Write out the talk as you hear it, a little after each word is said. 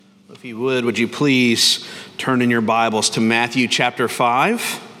If you would you please turn in your Bibles to Matthew chapter 5.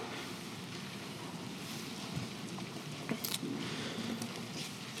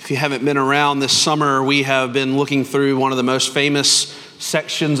 If you haven't been around this summer, we have been looking through one of the most famous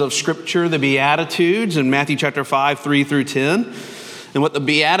sections of Scripture, the Beatitudes, in Matthew chapter 5, 3 through 10. And what the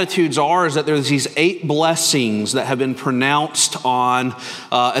Beatitudes are is that there's these 8 blessings that have been pronounced on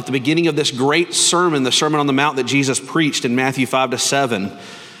at the beginning of this great sermon, the Sermon on the Mount that Jesus preached in Matthew 5 to 7.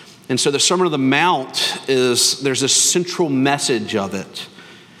 And so the Sermon on the Mount there's this central message of it.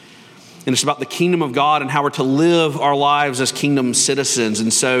 And it's about the kingdom of God and how we're to live our lives as kingdom citizens.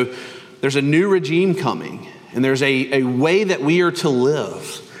 And so there's a new regime coming, and there's a way that we are to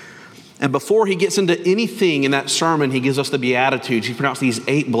live. And before he gets into anything in that sermon, he gives us the Beatitudes. He pronounced these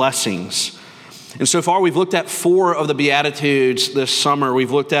 8 blessings. And so far, we've looked at 4 of the Beatitudes this summer.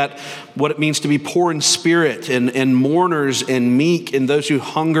 We've looked at what it means to be poor in spirit and mourners and meek and those who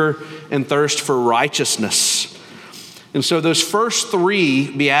hunger and thirst for righteousness. And so those first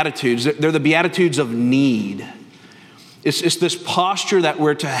 3 Beatitudes, they're the Beatitudes of need. It's this posture that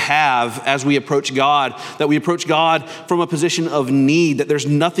we're to have as we approach God, that we approach God from a position of need, that there's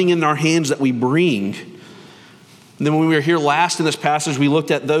nothing in our hands that we bring. And then when we were here last in this passage, we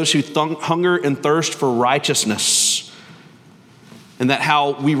looked at those who hunger and thirst for righteousness. And that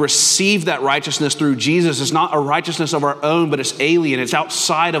how we receive that righteousness through Jesus is not a righteousness of our own, but it's alien, it's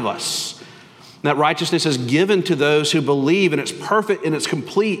outside of us. And that righteousness is given to those who believe, and it's perfect and it's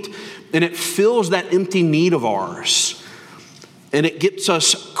complete, and it fills that empty need of ours. And it gets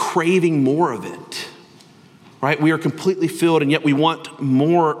us craving more of it. Right? We are completely filled, and yet we want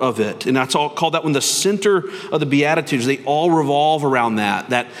more of it. And that's all called that one the center of the Beatitudes. They all revolve around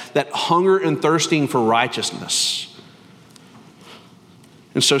that hunger and thirsting for righteousness.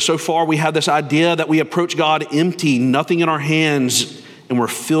 And so far we have this idea that we approach God empty, nothing in our hands, and we're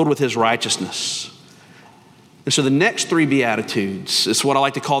filled with his righteousness. And so the next 3 Beatitudes is what I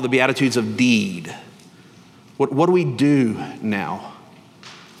like to call the Beatitudes of deed. What do we do now?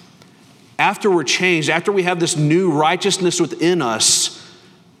 After we're changed, after we have this new righteousness within us,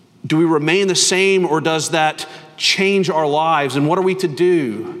 do we remain the same, or does that change our lives? And what are we to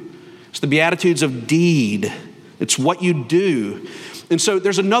do? It's the Beatitudes of deed. It's what you do. And so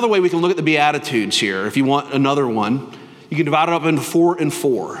there's another way we can look at the Beatitudes here. If you want another one, you can divide it up into 4 and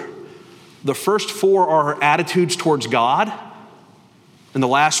 4. The first 4 are our attitudes towards God, and the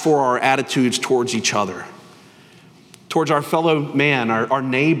last 4 are our attitudes towards each other, towards our fellow man, our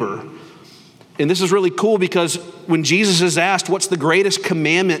neighbor. And this is really cool because when Jesus is asked, what's the greatest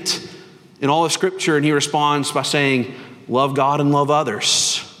commandment in all of Scripture? And he responds by saying, love God and love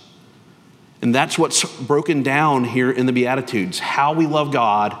others. And that's what's broken down here in the Beatitudes, how we love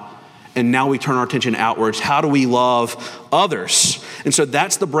God, and now we turn our attention outwards. How do we love others? And so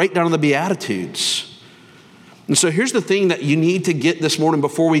that's the breakdown of the Beatitudes. And so here's the thing that you need to get this morning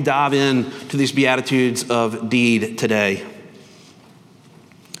before we dive into these Beatitudes of deed today.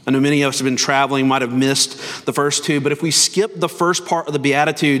 I know many of us have been traveling, might have missed the first 2, but if we skip the first part of the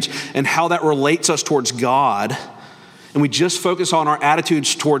Beatitudes and how that relates us towards God, and we just focus on our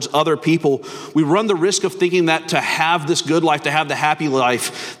attitudes towards other people, we run the risk of thinking that to have this good life, to have the happy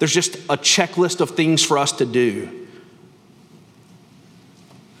life, there's just a checklist of things for us to do.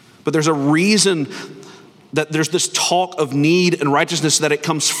 But there's a reason that there's this talk of need and righteousness, that it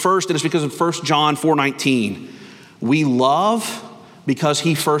comes first, and it's because of 1 John 4:19. We love because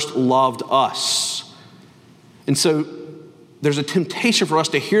he first loved us. And so there's a temptation for us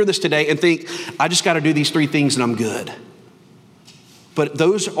to hear this today and think, I just got to do these 3 things and I'm good. But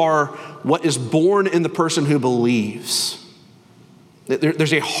those are what is born in the person who believes.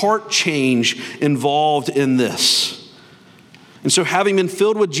 There's a heart change involved in this. And so having been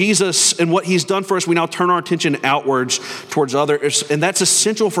filled with Jesus and what he's done for us, we now turn our attention outwards towards others. And that's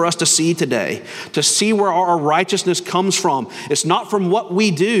essential for us to see today, to see where our righteousness comes from. It's not from what we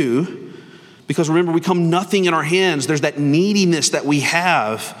do, because remember, we come nothing in our hands. There's that neediness that we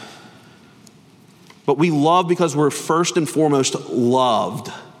have. But we love because we're first and foremost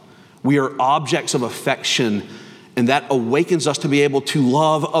loved. We are objects of affection, and that awakens us to be able to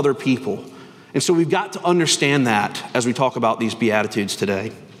love other people. And so we've got to understand that as we talk about these Beatitudes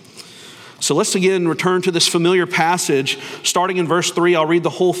today. So let's again return to this familiar passage. Starting in verse 3, I'll read the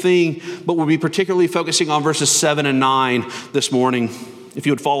whole thing, but we'll be particularly focusing on verses 7 and 9 this morning, if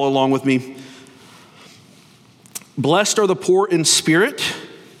you would follow along with me. Blessed are the poor in spirit,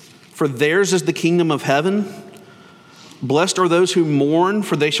 for theirs is the kingdom of heaven. Blessed are those who mourn,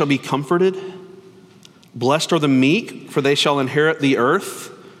 for they shall be comforted. Blessed are the meek, for they shall inherit the earth.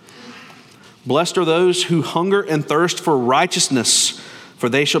 Blessed are those who hunger and thirst for righteousness, for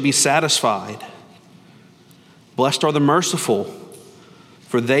they shall be satisfied. Blessed are the merciful,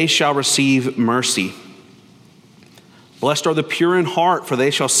 for they shall receive mercy. Blessed are the pure in heart, for they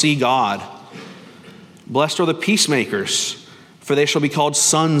shall see God. Blessed are the peacemakers, for they shall be called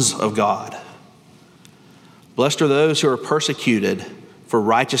sons of God. Blessed are those who are persecuted for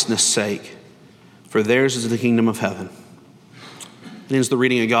righteousness' sake, for theirs is the kingdom of heaven. That ends the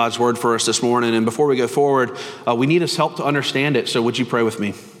reading of God's word for us this morning. And before we go forward, we need his help to understand it. So would you pray with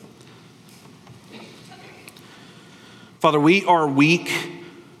me? Father, we are weak,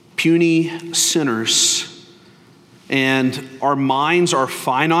 puny sinners, and our minds are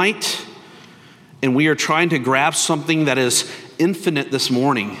finite, and we are trying to grasp something that is infinite this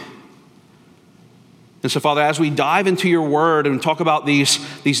morning. And so, Father, as we dive into your word and talk about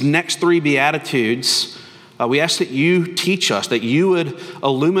these next three Beatitudes, we ask that you teach us, that you would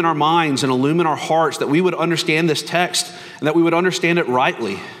illumine our minds and illumine our hearts, that we would understand this text and that we would understand it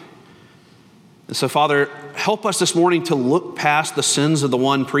rightly. And so, Father, help us this morning to look past the sins of the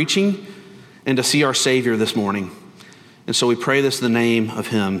one preaching and to see our Savior this morning. And so we pray this in the name of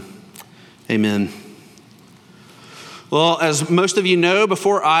him. Amen. Well, as most of you know,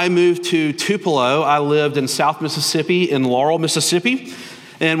 before I moved to Tupelo, I lived in South Mississippi, in Laurel, Mississippi.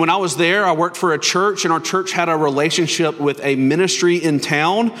 And when I was there, I worked for a church, and our church had a relationship with a ministry in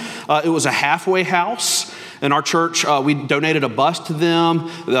town. It was a halfway house. And our church, we donated a bus to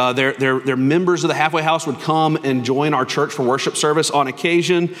them. Their members of the halfway house would come and join our church for worship service on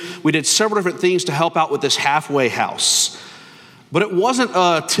occasion. We did several different things to help out with this halfway house. But it wasn't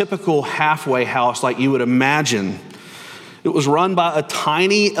a typical halfway house like you would imagine. It was run by a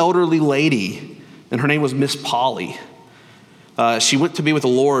tiny elderly lady, and her name was Miss Polly. She went to be with the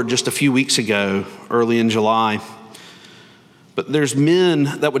Lord just a few weeks ago, early in July. But there's men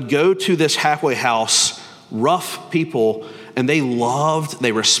that would go to this halfway house, rough people, and they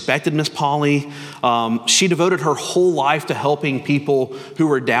respected Miss Polly. She devoted her whole life to helping people who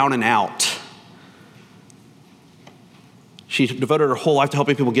were down and out. She devoted her whole life to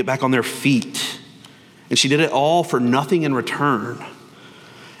helping people get back on their feet. And she did it all for nothing in return.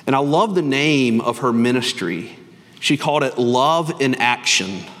 And I love the name of her ministry. She called it Love in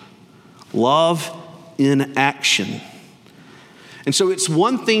Action. Love in Action. And so it's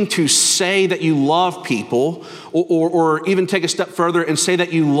one thing to say that you love people, or even take a step further and say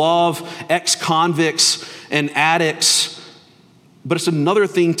that you love ex-convicts and addicts, but it's another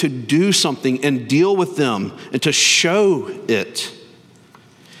thing to do something and deal with them and to show it.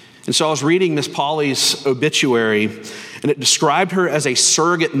 And so I was reading Miss Polly's obituary, and it described her as a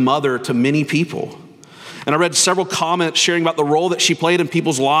surrogate mother to many people. And I read several comments sharing about the role that she played in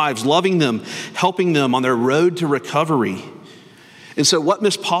people's lives, loving them, helping them on their road to recovery. And so what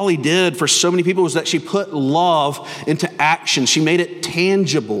Miss Polly did for so many people was that she put love into action. She made it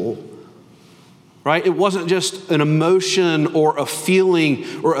tangible, right? It wasn't just an emotion or a feeling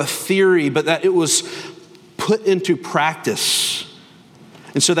or a theory, but that it was put into practice.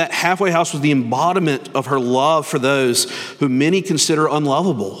 And so that halfway house was the embodiment of her love for those who many consider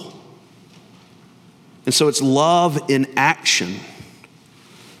unlovable. And so it's love in action.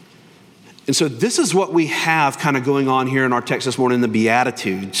 And so this is what we have kind of going on here in our text this morning in the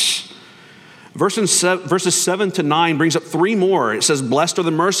Beatitudes. Verses 7 to 9 brings up three more. It says, blessed are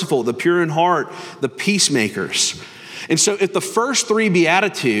the merciful, the pure in heart, the peacemakers. And so if the first three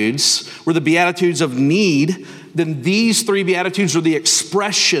Beatitudes were the Beatitudes of need, then these three Beatitudes are the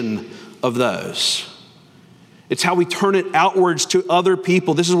expression of those. It's how we turn it outwards to other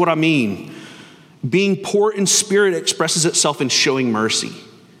people. This is what I mean. Being poor in spirit expresses itself in showing mercy.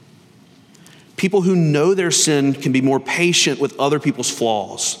 People who know their sin can be more patient with other people's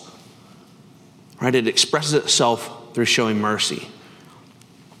flaws. Right? It expresses itself through showing mercy.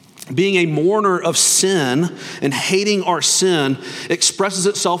 Being a mourner of sin and hating our sin expresses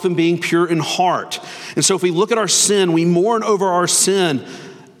itself in being pure in heart. And so if we look at our sin, we mourn over our sin,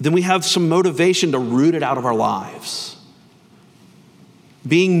 then we have some motivation to root it out of our lives.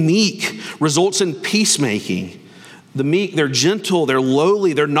 Being meek results in peacemaking. The meek, they're gentle, they're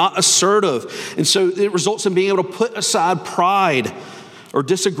lowly, they're not assertive. And so it results in being able to put aside pride or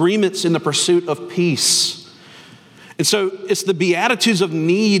disagreements in the pursuit of peace. And so it's the Beatitudes of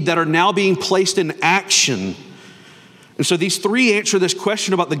need that are now being placed in action. And so these three answer this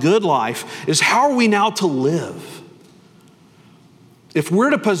question about the good life is, how are we now to live? If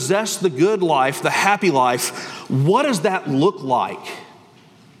we're to possess the good life, the happy life, what does that look like?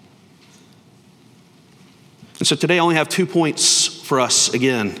 And so today I only have 2 points for us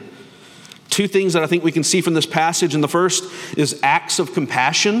again. Two things that I think we can see from this passage. And the first is acts of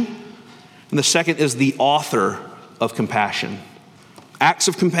compassion. And the second is the author of compassion. acts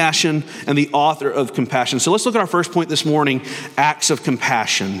of compassion, and the author of compassion. So let's look at our first point this morning, acts of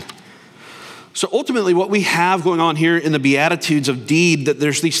compassion. So ultimately what we have going on here in the Beatitudes of Deed, that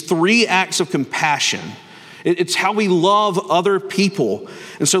there's these three acts of compassion. It's how we love other people.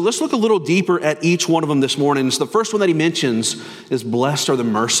 And so let's look a little deeper at each one of them this morning. So the first one that he mentions is blessed are the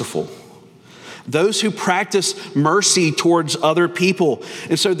merciful. Those who practice mercy towards other people.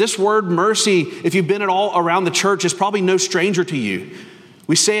 And so this word mercy, if you've been at all around the church, is probably no stranger to you.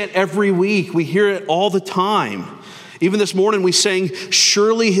 We say it every week. We hear it all the time. Even this morning we sang,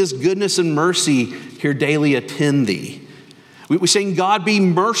 surely his goodness and mercy here daily attend thee. We sang, God be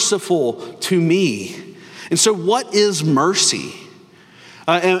merciful to me. And so what is mercy?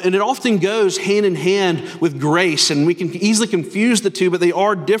 And it often goes hand in hand with grace, and we can easily confuse the two, but they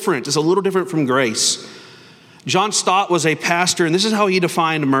are different. It's a little different from grace. John Stott was a pastor, and this is how he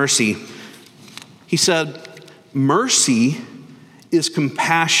defined mercy. He said, mercy is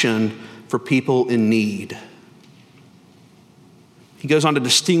compassion for people in need. He goes on to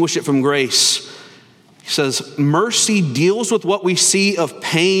distinguish it from grace. He says, mercy deals with what we see of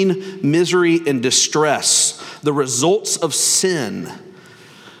pain, misery, and distress, the results of sin.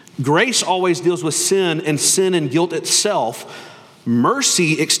 Grace always deals with sin and guilt itself.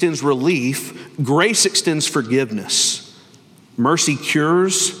 Mercy extends relief. Grace extends forgiveness. Mercy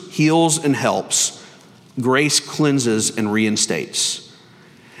cures, heals, and helps. Grace cleanses and reinstates.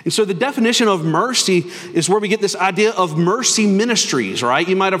 And so the definition of mercy is where we get this idea of mercy ministries, right?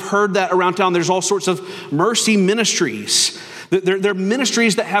 You might have heard that around town. There's all sorts of mercy ministries. They're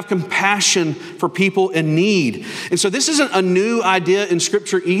ministries that have compassion for people in need. And so this isn't a new idea in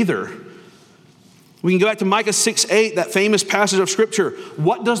Scripture either. We can go back to Micah 6:8, that famous passage of Scripture.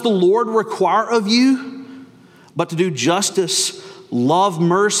 What does the Lord require of you? But to do justice, love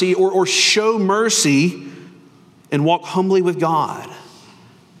mercy, or show mercy, and walk humbly with God.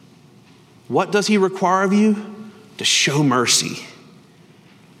 What does he require of you? To show mercy.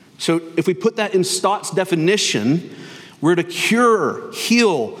 So if we put that in Stott's definition, we're to cure,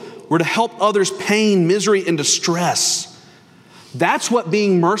 heal, we're to help others' pain, misery, and distress. That's what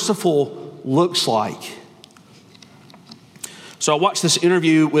being merciful looks like. So I watched this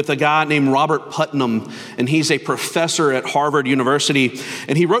interview with a guy named Robert Putnam, and he's a professor at Harvard University,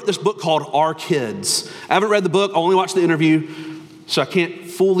 and he wrote this book called Our Kids. I haven't read the book, I only watched the interview, so I can't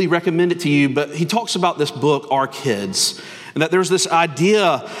fully recommend it to you, but he talks about this book, Our Kids, and that there's this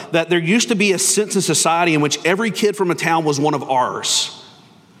idea that there used to be a sense in society in which every kid from a town was one of ours.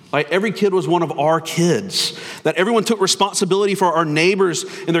 Like every kid was one of our kids. That everyone took responsibility for our neighbors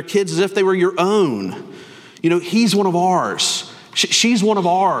and their kids as if they were your own. You know, he's one of ours. She's one of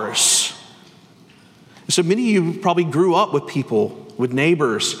ours. So many of you probably grew up with people, with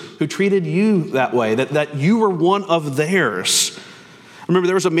neighbors who treated you that way, that you were one of theirs. I remember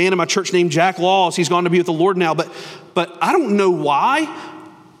there was a man in my church named Jack Laws. He's gone to be with the Lord now, but I don't know why,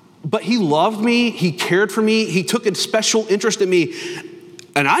 but he loved me. He cared for me. He took a special interest in me,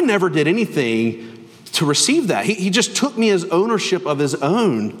 and I never did anything to receive that. He just took me as ownership of his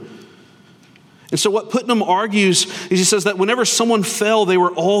own. And so what Putnam argues is he says that whenever someone fell, they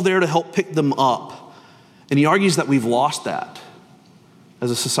were all there to help pick them up. And he argues that we've lost that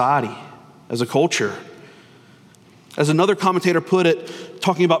as a society, as a culture. As another commentator put it,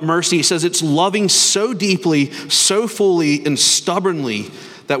 talking about mercy, he says it's loving so deeply, so fully, and stubbornly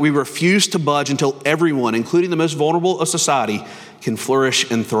that we refuse to budge until everyone, including the most vulnerable of society, can flourish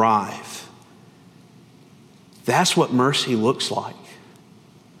and thrive. That's what mercy looks like.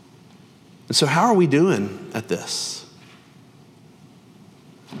 And so how are we doing at this?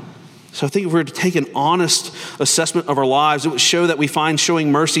 So I think if we were to take an honest assessment of our lives, it would show that we find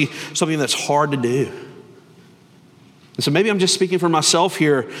showing mercy something that's hard to do. And so maybe I'm just speaking for myself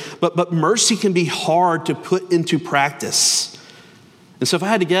here, but mercy can be hard to put into practice. And so if I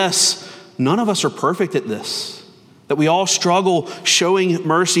had to guess, none of us are perfect at this, that we all struggle showing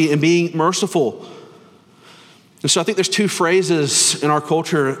mercy and being merciful. And so I think there's two phrases in our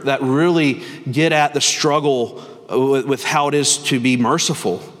culture that really get at the struggle with how it is to be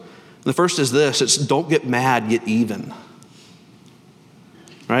merciful. The first is this, it's don't get mad, get even.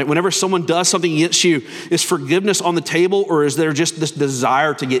 Right? Whenever someone does something against you, is forgiveness on the table, or is there just this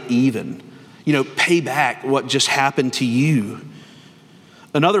desire to get even? You know, pay back what just happened to you.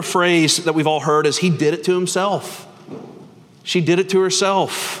 Another phrase that we've all heard is he did it to himself. She did it to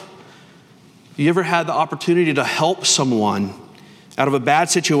herself. You ever had the opportunity to help someone out of a bad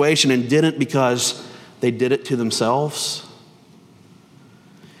situation and didn't because they did it to themselves?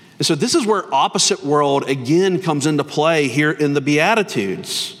 And so this is where opposite world again comes into play here in the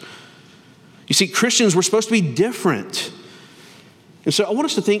Beatitudes. You see, Christians, we're supposed to be different. And so I want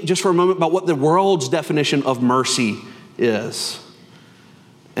us to think just for a moment about what the world's definition of mercy is.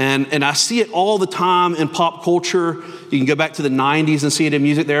 And I see it all the time in pop culture. You can go back to the 90s and see it in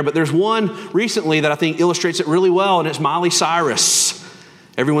music there. But there's one recently that I think illustrates it really well, and it's Miley Cyrus,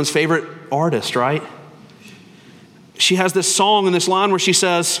 everyone's favorite artist, right? She has this song and this line where she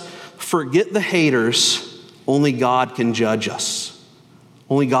says, "Forget the haters, only God can judge us.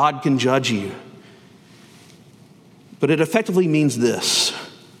 Only God can judge you." But it effectively means this: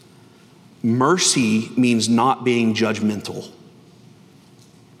 mercy means not being judgmental.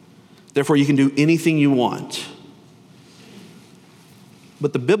 Therefore, you can do anything you want.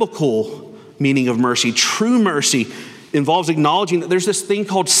 But the biblical meaning of mercy, true mercy, involves acknowledging that there's this thing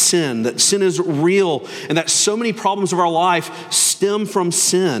called sin, that sin is real, and that so many problems of our life stem from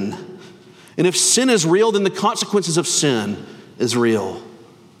sin. And if sin is real, then the consequences of sin is real.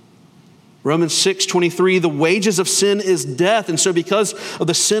 Romans 6:23, the wages of sin is death. And so because of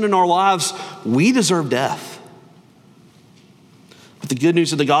the sin in our lives, we deserve death. But the good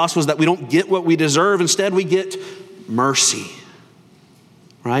news of the gospel is that we don't get what we deserve. Instead, we get mercy.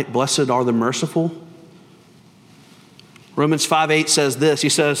 Right? Blessed are the merciful. Romans 5:8 says this. He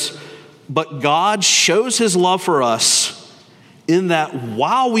says, "But God shows his love for us in that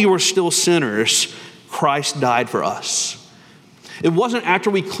while we were still sinners, Christ died for us." It wasn't after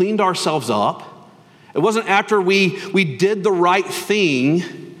we cleaned ourselves up. It wasn't after we did the right thing.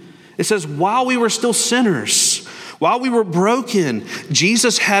 It says, while we were still sinners, while we were broken,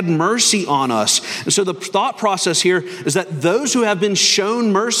 Jesus had mercy on us. And so the thought process here is that those who have been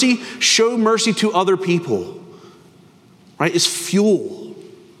shown mercy, show mercy to other people. Right? It's fuel.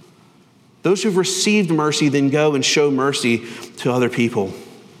 Those who've received mercy then go and show mercy to other people.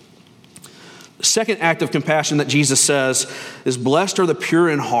 The second act of compassion that Jesus says is, "Blessed are the pure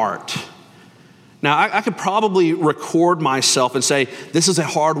in heart." Now, I could probably record myself and say, this is a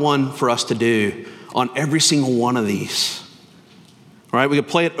hard one for us to do on every single one of these. All right, we could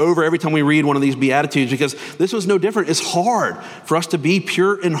play it over every time we read one of these Beatitudes because this one's no different. It's hard for us to be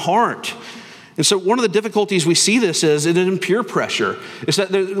pure in heart. And so one of the difficulties we see this is in peer pressure. It's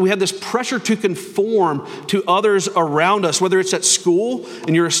that we have this pressure to conform to others around us, whether it's at school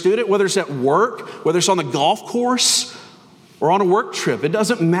and you're a student, whether it's at work, whether it's on the golf course or on a work trip. It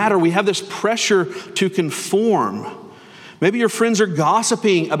doesn't matter. We have this pressure to conform. Maybe your friends are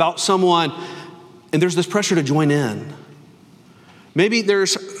gossiping about someone and there's this pressure to join in. Maybe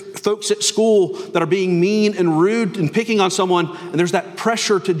there's folks at school that are being mean and rude and picking on someone, and there's that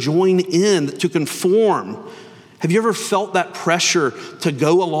pressure to join in, to conform. Have you ever felt that pressure to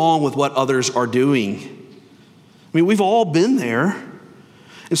go along with what others are doing? I mean, we've all been there.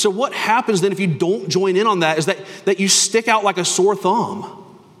 And so what happens then if you don't join in on that is that you stick out like a sore thumb.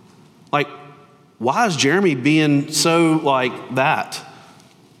 Like, why is Jeremy being so like that?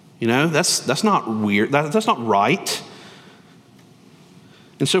 You know, that's not weird. That's not right.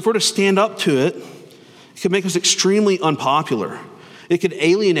 And so if we're to stand up to it, it could make us extremely unpopular. It could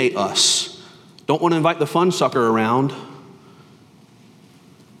alienate us. Don't want to invite the fun sucker around.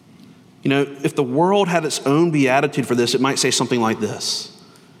 You know, if the world had its own beatitude for this, it might say something like this: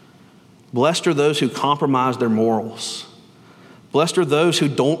 Blessed are those who compromise their morals. Blessed are those who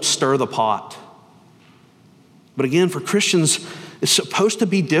don't stir the pot. But again, for Christians, it's supposed to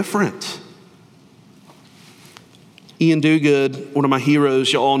be different. Ian Duguid, one of my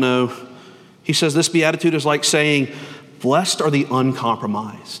heroes, you all know, he says this beatitude is like saying, blessed are the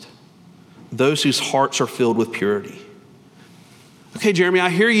uncompromised, those whose hearts are filled with purity. Okay, Jeremy, I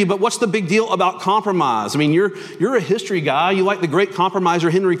hear you, but what's the big deal about compromise? I mean, you're a history guy. You like the great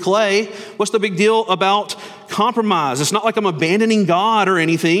compromiser Henry Clay. What's the big deal about compromise? It's not like I'm abandoning God or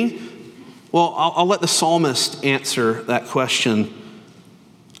anything. Well, I'll let the psalmist answer that question.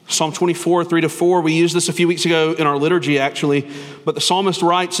 Psalm 24, 3-4, we used this a few weeks ago in our liturgy, actually. But the psalmist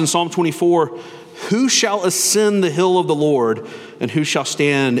writes in Psalm 24, who shall ascend the hill of the Lord, and who shall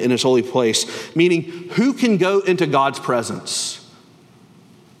stand in his holy place? Meaning, who can go into God's presence?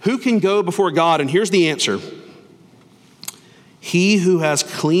 Who can go before God? And here's the answer. He who has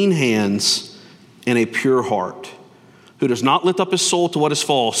clean hands and a pure heart, who does not lift up his soul to what is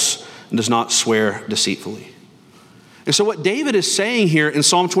false and does not swear deceitfully. And so what David is saying here in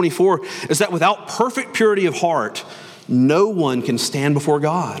Psalm 24 is that without perfect purity of heart, no one can stand before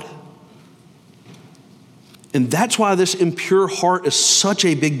God. And that's why this impure heart is such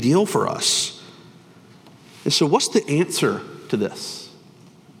a big deal for us. And so what's the answer to this?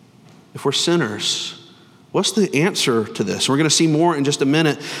 If we're sinners, what's the answer to this? We're going to see more in just a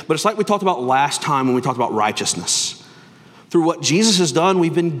minute, but it's like we talked about last time when we talked about righteousness. Through what Jesus has done,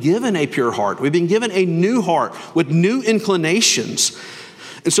 we've been given a pure heart. We've been given a new heart with new inclinations.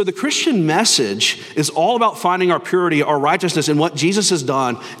 And so the Christian message is all about finding our purity, our righteousness in what Jesus has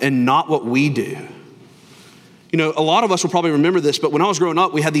done and not what we do. You know, a lot of us will probably remember this, but when I was growing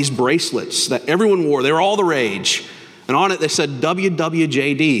up, we had these bracelets that everyone wore. They were all the rage. And on it, they said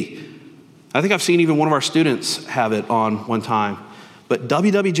WWJD. I think I've seen even one of our students have it on one time. But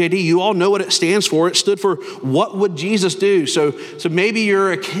WWJD, you all know what it stands for. It stood for what would Jesus do? So maybe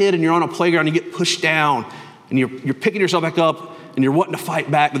you're a kid and you're on a playground, you get pushed down and you're picking yourself back up and you're wanting to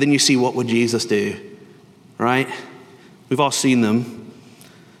fight back, but then you see what would Jesus do, right? We've all seen them.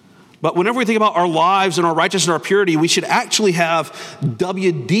 But whenever we think about our lives and our righteousness and our purity, we should actually have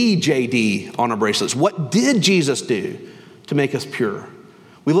WDJD on our bracelets. What did Jesus do to make us pure?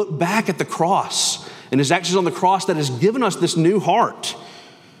 We look back at the cross and his actions on the cross that has given us this new heart.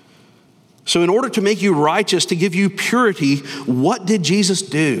 So in order to make you righteous, to give you purity, what did Jesus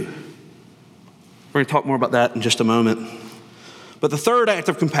do? We're going to talk more about that in just a moment. But the third act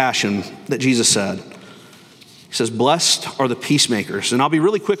of compassion that Jesus said, he says, blessed are the peacemakers. And I'll be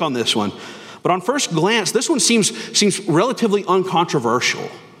really quick on this one. But on first glance, this one seems relatively uncontroversial.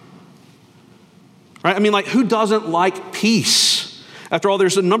 Right? I mean, like, who doesn't like peace? After all,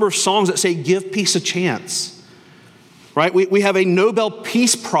 there's a number of songs that say, give peace a chance. Right? We have a Nobel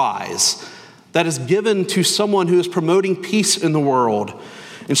Peace Prize that is given to someone who is promoting peace in the world.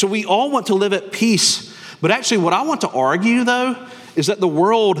 And so we all want to live at peace. But actually, what I want to argue, though, is that the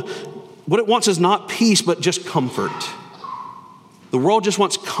world, what it wants is not peace, but just comfort. The world just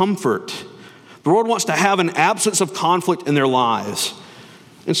wants comfort. The world wants to have an absence of conflict in their lives.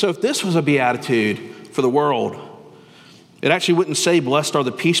 And so if this was a beatitude for the world, it actually wouldn't say blessed are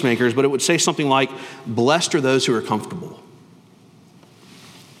the peacemakers, but it would say something like blessed are those who are comfortable.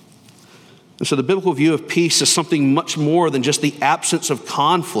 And so the biblical view of peace is something much more than just the absence of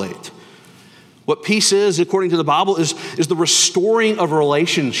conflict. What peace is, according to the Bible, is the restoring of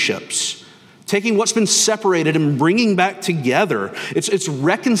relationships, taking what's been separated and bringing back together. It's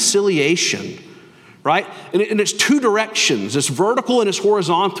reconciliation, right? And it's two directions. It's vertical and it's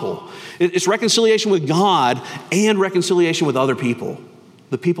horizontal. It's reconciliation with God and reconciliation with other people,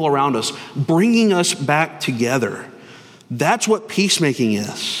 the people around us, bringing us back together. That's what peacemaking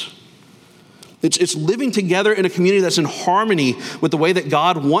is. It's living together in a community that's in harmony with the way that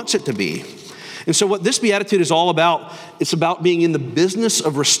God wants it to be. And so what this beatitude is all about, it's about being in the business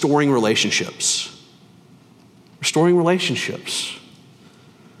of restoring relationships. Restoring relationships.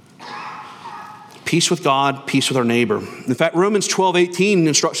 Peace with God, peace with our neighbor. In fact, Romans 12:18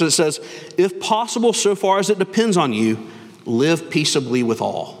 instructs us, it says, if possible, so far as it depends on you, live peaceably with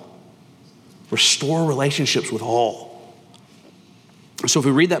all. Restore relationships with all. So if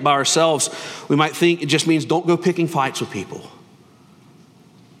we read that by ourselves, we might think it just means don't go picking fights with people.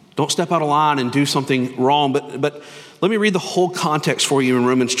 Don't step out of line and do something wrong. But let me read the whole context for you in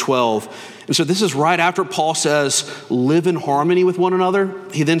Romans 12. And so this is right after Paul says, live in harmony with one another.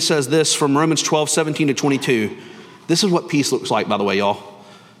 He then says this from Romans 12:17-22. This is what peace looks like, by the way, y'all.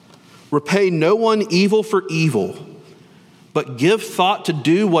 Repay no one evil for evil, but give thought to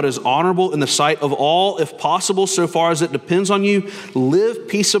do what is honorable in the sight of all. If possible, so far as it depends on you, live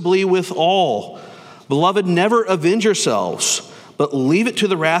peaceably with all. Beloved, never avenge yourselves, but leave it to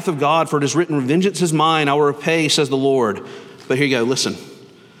the wrath of God, for it is written, vengeance is mine, I will repay, says the Lord. But here you go, listen.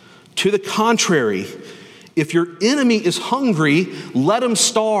 To the contrary, if your enemy is hungry, let him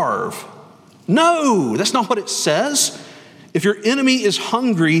starve. No, that's not what it says. If your enemy is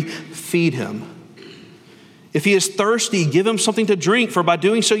hungry, feed him. If he is thirsty, give him something to drink, for by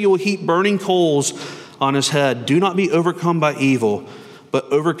doing so you will heap burning coals on his head. Do not be overcome by evil, but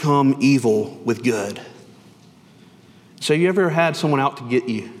overcome evil with good. So you ever had someone out to get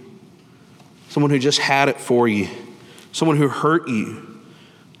you? Someone who just had it for you? Someone who hurt you?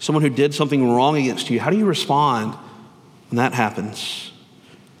 Someone who did something wrong against you? How do you respond when that happens?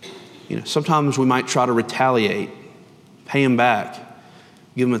 You know, sometimes we might try to retaliate, pay them back,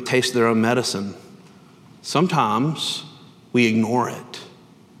 give them a taste of their own medicine. Sometimes we ignore it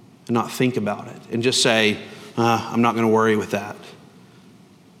and not think about it and just say, I'm not going to worry with that.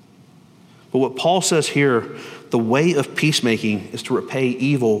 But what Paul says here, the way of peacemaking is to repay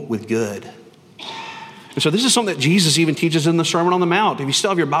evil with good. And so this is something that Jesus even teaches in the Sermon on the Mount. If you still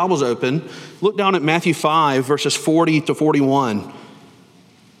have your Bibles open, look down at Matthew 5, verses 40-41.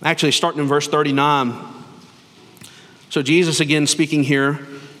 Actually, starting in verse 39. So Jesus again speaking here,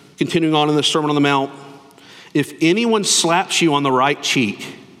 continuing on in the Sermon on the Mount. If anyone slaps you on the right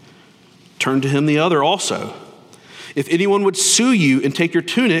cheek, turn to him the other also. If anyone would sue you and take your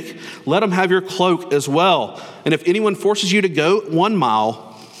tunic, let him have your cloak as well. And if anyone forces you to go 1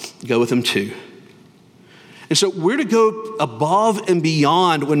 mile, go with him 2. And so we're to go above and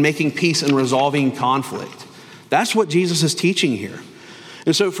beyond when making peace and resolving conflict. That's what Jesus is teaching here.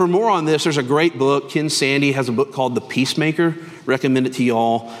 And so for more on this, there's a great book. Ken Sande has a book called The Peacemaker. Recommend it to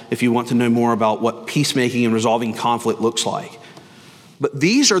y'all if you want to know more about what peacemaking and resolving conflict looks like. But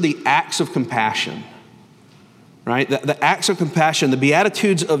these are the acts of compassion, right? The acts of compassion, the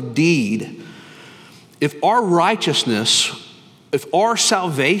beatitudes of deed. If our righteousness, if our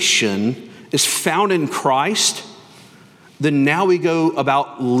salvation is found in Christ, then now we go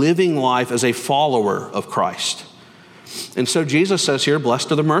about living life as a follower of Christ. And so Jesus says here,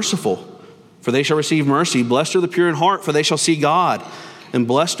 blessed are the merciful, for they shall receive mercy. Blessed are the pure in heart, for they shall see God. And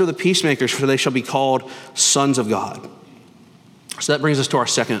blessed are the peacemakers, for they shall be called sons of God. So that brings us to our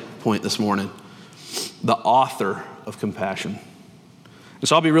second point this morning, the author of compassion. And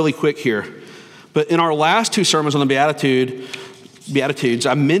so I'll be really quick here. But in our last 2 sermons on the Beatitudes,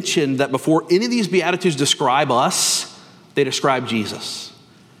 I mentioned that before any of these Beatitudes describe us, they describe Jesus,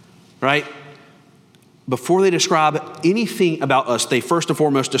 right? Before they describe anything about us, they first and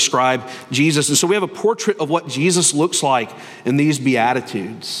foremost describe Jesus. And so we have a portrait of what Jesus looks like in these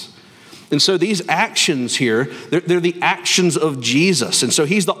Beatitudes. And so these actions here, they're the actions of Jesus. And so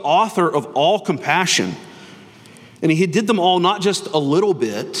he's the author of all compassion. And he did them all not just a little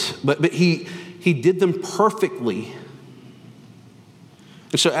bit, but he did them perfectly.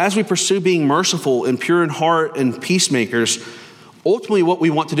 And so as we pursue being merciful and pure in heart and peacemakers, ultimately what we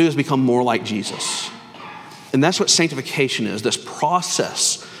want to do is become more like Jesus. And that's what sanctification is, this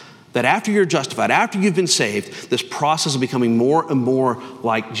process that after you're justified, after you've been saved, this process of becoming more and more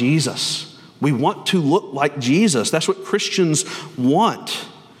like Jesus. We want to look like Jesus. That's what Christians want.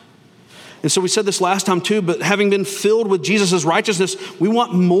 And so we said this last time too, but having been filled with Jesus' righteousness, we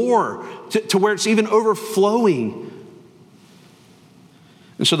want more to where it's even overflowing.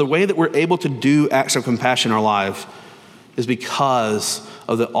 And so the way that we're able to do acts of compassion in our life is because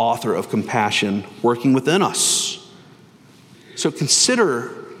of the author of compassion working within us. So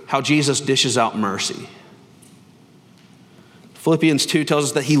consider how Jesus dishes out mercy. Philippians 2 tells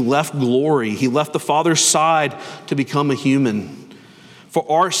us that he left glory. He left the Father's side to become a human. For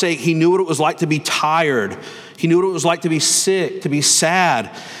our sake, he knew what it was like to be tired. He knew what it was like to be sick, to be sad.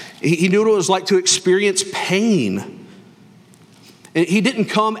 He knew what it was like to experience pain. And he didn't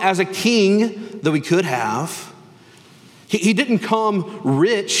come as a king, though he could have. He didn't come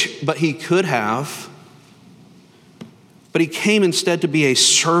rich, but he could have. But he came instead to be a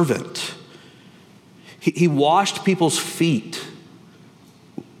servant. He washed people's feet.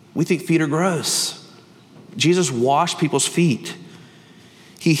 We think feet are gross. Jesus washed people's feet.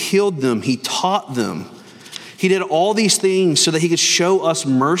 He healed them. He taught them. He did all these things so that he could show us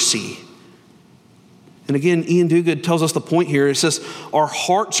mercy. And again, Ian Duguid tells us the point here. It says, our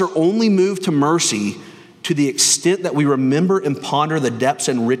hearts are only moved to mercy to the extent that we remember and ponder the depths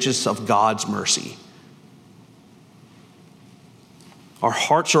and riches of God's mercy. Our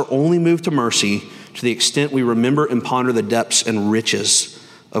hearts are only moved to mercy to the extent we remember and ponder the depths and riches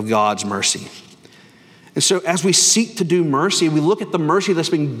of God's mercy. And so as we seek to do mercy, we look at the mercy that's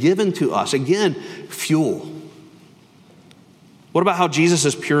been given to us. Again, fuel. What about how Jesus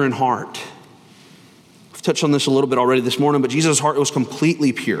is pure in heart? I've touched on this a little bit already this morning, but Jesus' heart was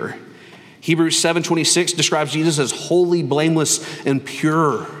completely pure. Hebrews 7:26 describes Jesus as holy, blameless, and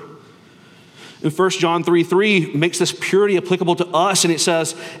pure. And 1 John 3:3 makes this purity applicable to us, and it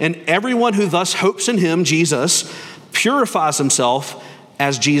says, and everyone who thus hopes in him, Jesus, purifies himself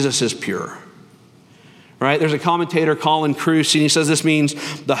as Jesus is pure. Right? There's a commentator, Colin Kruse, and he says this means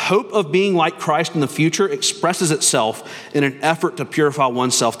the hope of being like Christ in the future expresses itself in an effort to purify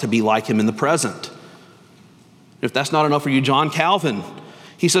oneself to be like him in the present. If that's not enough for you, John Calvin,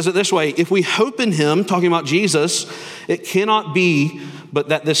 he says it this way: if we hope in him, talking about Jesus, it cannot be but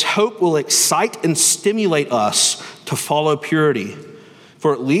that this hope will excite and stimulate us to follow purity.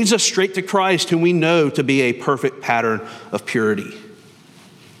 For it leads us straight to Christ, whom we know to be a perfect pattern of purity.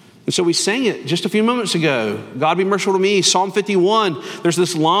 And so we sang it just a few moments ago. God be merciful to me, Psalm 51. There's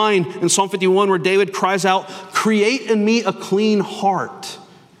this line in Psalm 51 where David cries out, create in me a clean heart.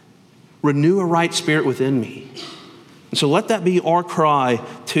 Renew a right spirit within me. And so let that be our cry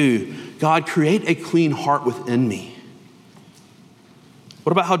too. God, create a clean heart within me.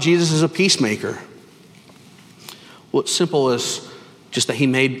 What about how Jesus is a peacemaker? Well, it's simple as just that he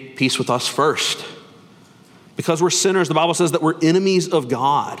made peace with us first. Because we're sinners, the Bible says that we're enemies of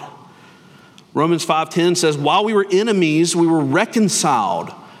God. Romans 5:10 says, while we were enemies, we were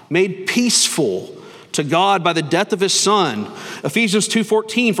reconciled, made peaceful to God by the death of his Son. Ephesians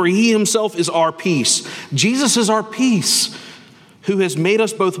 2:14, for he himself is our peace. Jesus is our peace, who has made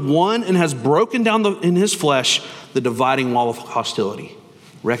us both one and has broken down in his flesh the dividing wall of hostility.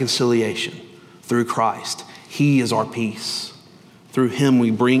 Reconciliation through Christ. He is our peace. Through him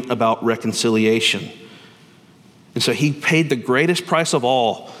we bring about reconciliation. And so he paid the greatest price of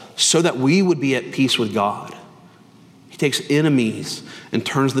all so that we would be at peace with God. He takes enemies and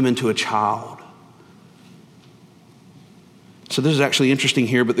turns them into a child. So this is actually interesting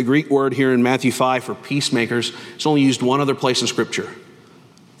here, but the Greek word here in Matthew 5 for peacemakers is only used one other place in Scripture.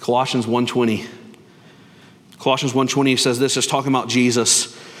 Colossians 1:20. Colossians 1:20 says this, is talking about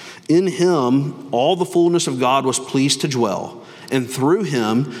Jesus. In him, all the fullness of God was pleased to dwell, and through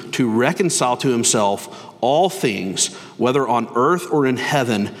him to reconcile to himself all things, whether on earth or in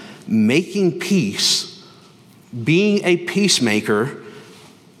heaven, making peace, being a peacemaker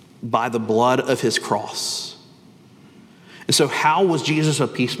by the blood of his cross. And so how was Jesus a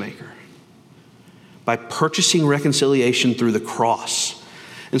peacemaker? By purchasing reconciliation through the cross.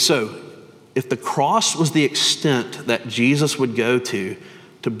 And so if the cross was the extent that Jesus would go to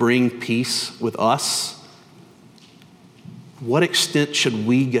bring peace with us, what extent should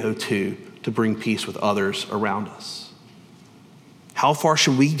we go to bring peace with others around us? How far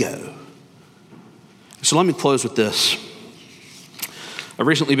should we go? So let me close with this. I've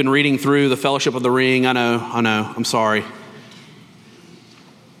recently been reading through The Fellowship of the Ring. I know, I'm sorry.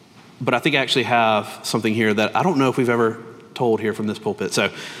 But I think I actually have something here that I don't know if we've ever told here from this pulpit.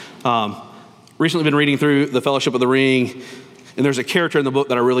 So recently been reading through The Fellowship of the Ring, and there's a character in the book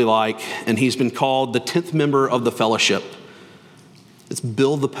that I really like, and he's been called the 10th member of the Fellowship. It's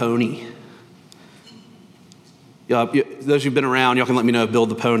Bill the Pony. Those who've been around, y'all can let me know if Bill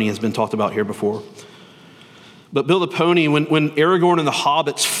the Pony has been talked about here before. But Bill the Pony, when Aragorn and the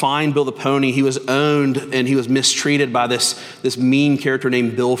hobbits find Bill the Pony, he was owned and he was mistreated by this mean character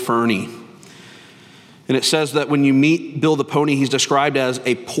named Bill Ferny. And it says that when you meet Bill the Pony, he's described as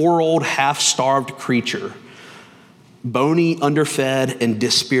a poor old half-starved creature, bony, underfed, and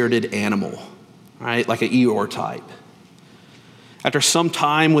dispirited animal, right? Like an Eeyore type. After some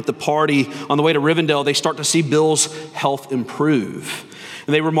time with the party on the way to Rivendell, they start to see Bill's health improve.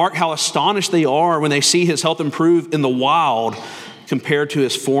 And they remark how astonished they are when they see his health improve in the wild compared to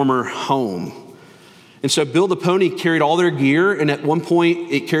his former home. And so Bill the Pony carried all their gear, and at one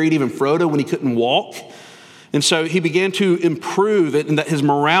point it carried even Frodo when he couldn't walk. And so he began to improve, and that his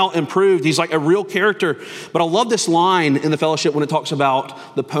morale improved. He's like a real character. But I love this line in The Fellowship when it talks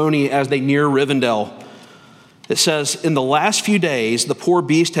about the pony as they near Rivendell. It says, in the last few days, the poor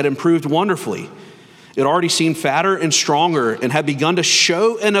beast had improved wonderfully. It already seemed fatter and stronger and had begun to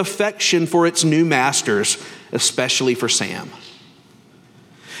show an affection for its new masters, especially for Sam.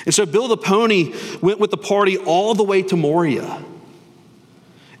 And so Bill the Pony went with the party all the way to Moria.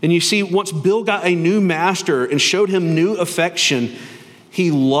 And you see, once Bill got a new master and showed him new affection,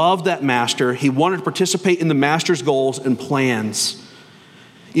 he loved that master. He wanted to participate in the master's goals and plans.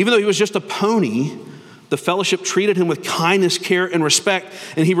 Even though he was just a pony, the Fellowship treated him with kindness, care, and respect,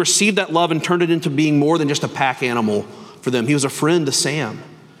 and he received that love and turned it into being more than just a pack animal for them. He was a friend to Sam.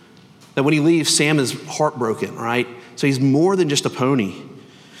 That when he leaves, Sam is heartbroken, right? So he's more than just a pony.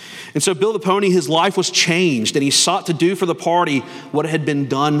 And so Bill the Pony, his life was changed, and he sought to do for the party what had been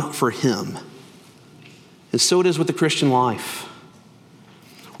done for him. And so it is with the Christian life.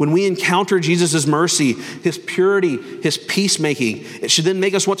 When we encounter Jesus' mercy, his purity, his peacemaking, it should then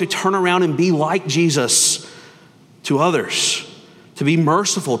make us want to turn around and be like Jesus to others, to be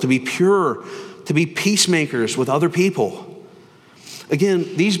merciful, to be pure, to be peacemakers with other people.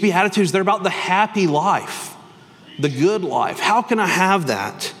 Again, these Beatitudes, they're about the happy life, the good life. How can I have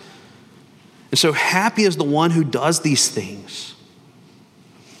that? And so happy is the one who does these things.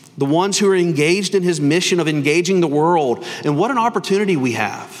 The ones who are engaged in his mission of engaging the world. And what an opportunity we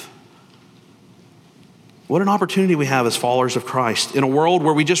have. What an opportunity we have as followers of Christ in a world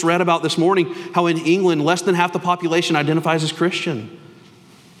where we just read about this morning how in England less than half the population identifies as Christian.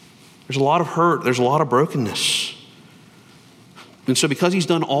 There's a lot of hurt. There's a lot of brokenness. And so because he's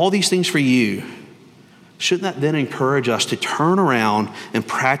done all these things for you, shouldn't that then encourage us to turn around and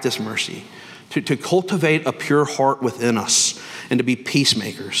practice mercy? To cultivate a pure heart within us and to be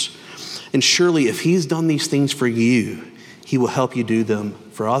peacemakers. And surely if he's done these things for you, he will help you do them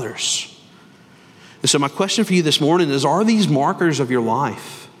for others. And so my question for you this morning is, are these markers of your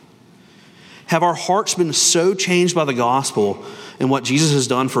life? Have our hearts been so changed by the gospel and what Jesus has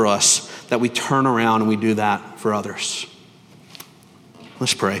done for us that we turn around and we do that for others?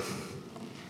 Let's pray.